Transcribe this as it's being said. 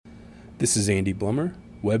This is Andy Blummer,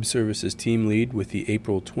 Web Services Team Lead with the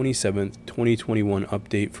April 27, 2021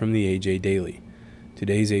 update from the AJ Daily.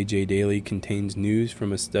 Today's AJ Daily contains news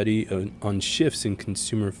from a study on shifts in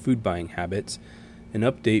consumer food buying habits, an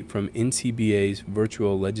update from NCBA's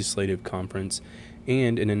virtual legislative conference,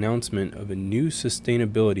 and an announcement of a new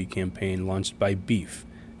sustainability campaign launched by Beef,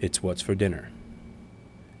 It's What's for Dinner.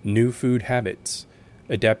 New Food Habits,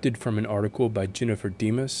 adapted from an article by Jennifer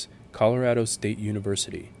Demas, Colorado State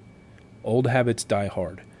University. Old habits die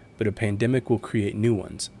hard, but a pandemic will create new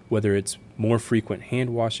ones, whether it's more frequent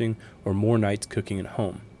hand washing or more nights cooking at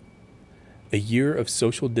home. A year of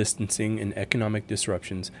social distancing and economic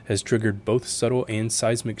disruptions has triggered both subtle and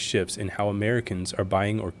seismic shifts in how Americans are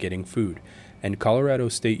buying or getting food, and Colorado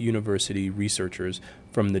State University researchers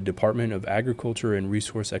from the Department of Agriculture and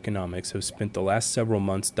Resource Economics have spent the last several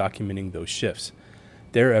months documenting those shifts.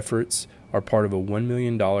 Their efforts are part of a $1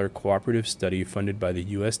 million cooperative study funded by the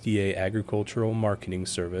USDA Agricultural Marketing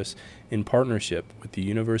Service in partnership with the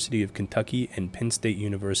University of Kentucky and Penn State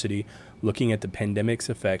University, looking at the pandemic's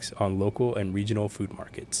effects on local and regional food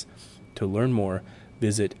markets. To learn more,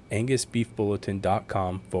 visit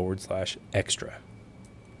angusbeefbulletin.com/extra.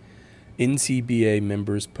 NCBA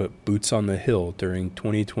members put boots on the hill during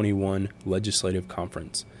 2021 legislative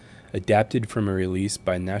conference, adapted from a release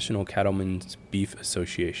by National Cattlemen's Beef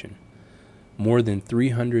Association. More than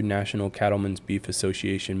 300 National Cattlemen's Beef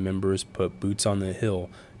Association members put boots on the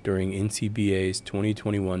hill during NCBA's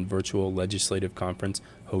 2021 virtual legislative conference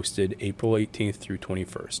hosted April 18th through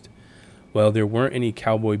 21st. While there weren't any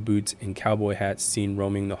cowboy boots and cowboy hats seen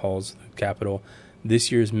roaming the halls of the Capitol,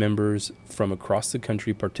 this year's members from across the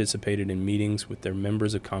country participated in meetings with their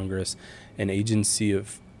members of Congress and agency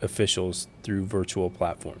officials through virtual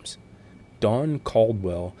platforms. Dawn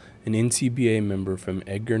Caldwell, an NCBA member from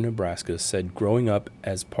Edgar, Nebraska, said, "Growing up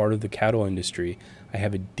as part of the cattle industry, I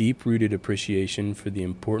have a deep-rooted appreciation for the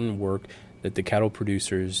important work that the cattle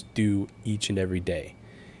producers do each and every day."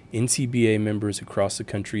 NCBA members across the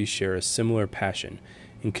country share a similar passion.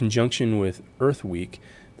 In conjunction with Earth Week,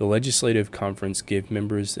 the legislative conference gave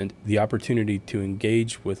members the opportunity to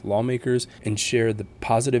engage with lawmakers and share the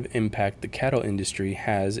positive impact the cattle industry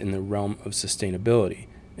has in the realm of sustainability,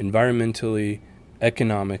 environmentally,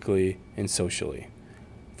 economically, and socially.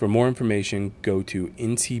 For more information, go to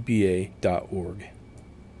ncba.org.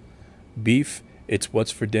 Beef, It's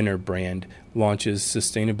What's for Dinner brand launches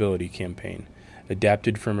sustainability campaign,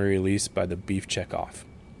 adapted from a release by the Beef Checkoff.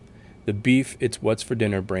 The Beef, It's What's for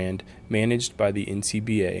Dinner brand, managed by the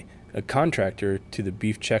NCBA, a contractor to the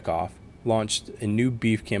Beef Checkoff, launched a new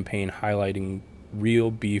beef campaign highlighting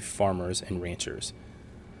real beef farmers and ranchers.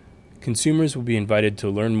 Consumers will be invited to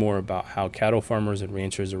learn more about how cattle farmers and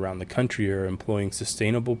ranchers around the country are employing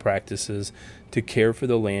sustainable practices to care for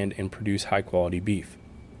the land and produce high-quality beef.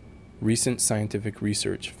 Recent scientific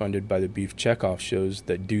research funded by the Beef Checkoff shows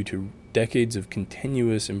that due to decades of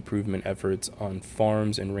continuous improvement efforts on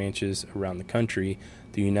farms and ranches around the country,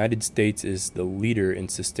 the United States is the leader in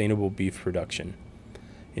sustainable beef production.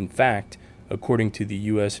 In fact, according to the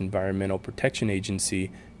U.S. Environmental Protection Agency,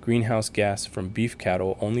 greenhouse gas from beef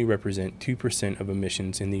cattle only represent 2% of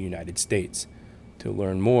emissions in the United States. To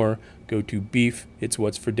learn more, go to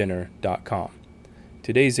beefitswhatsfordinner.com.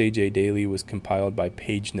 Today's AJ Daily was compiled by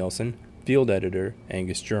Paige Nelson, field editor,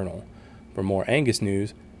 Angus Journal. For more Angus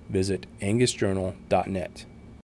news, visit angusjournal.net.